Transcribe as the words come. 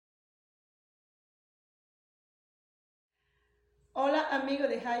Hola amigos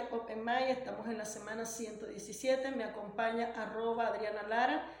de Hive Open Mic, estamos en la semana 117, me acompaña @Adriana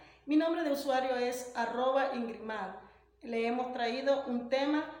Lara, mi nombre de usuario es @Ingrimar. Le hemos traído un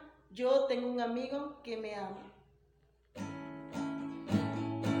tema, yo tengo un amigo que me ama.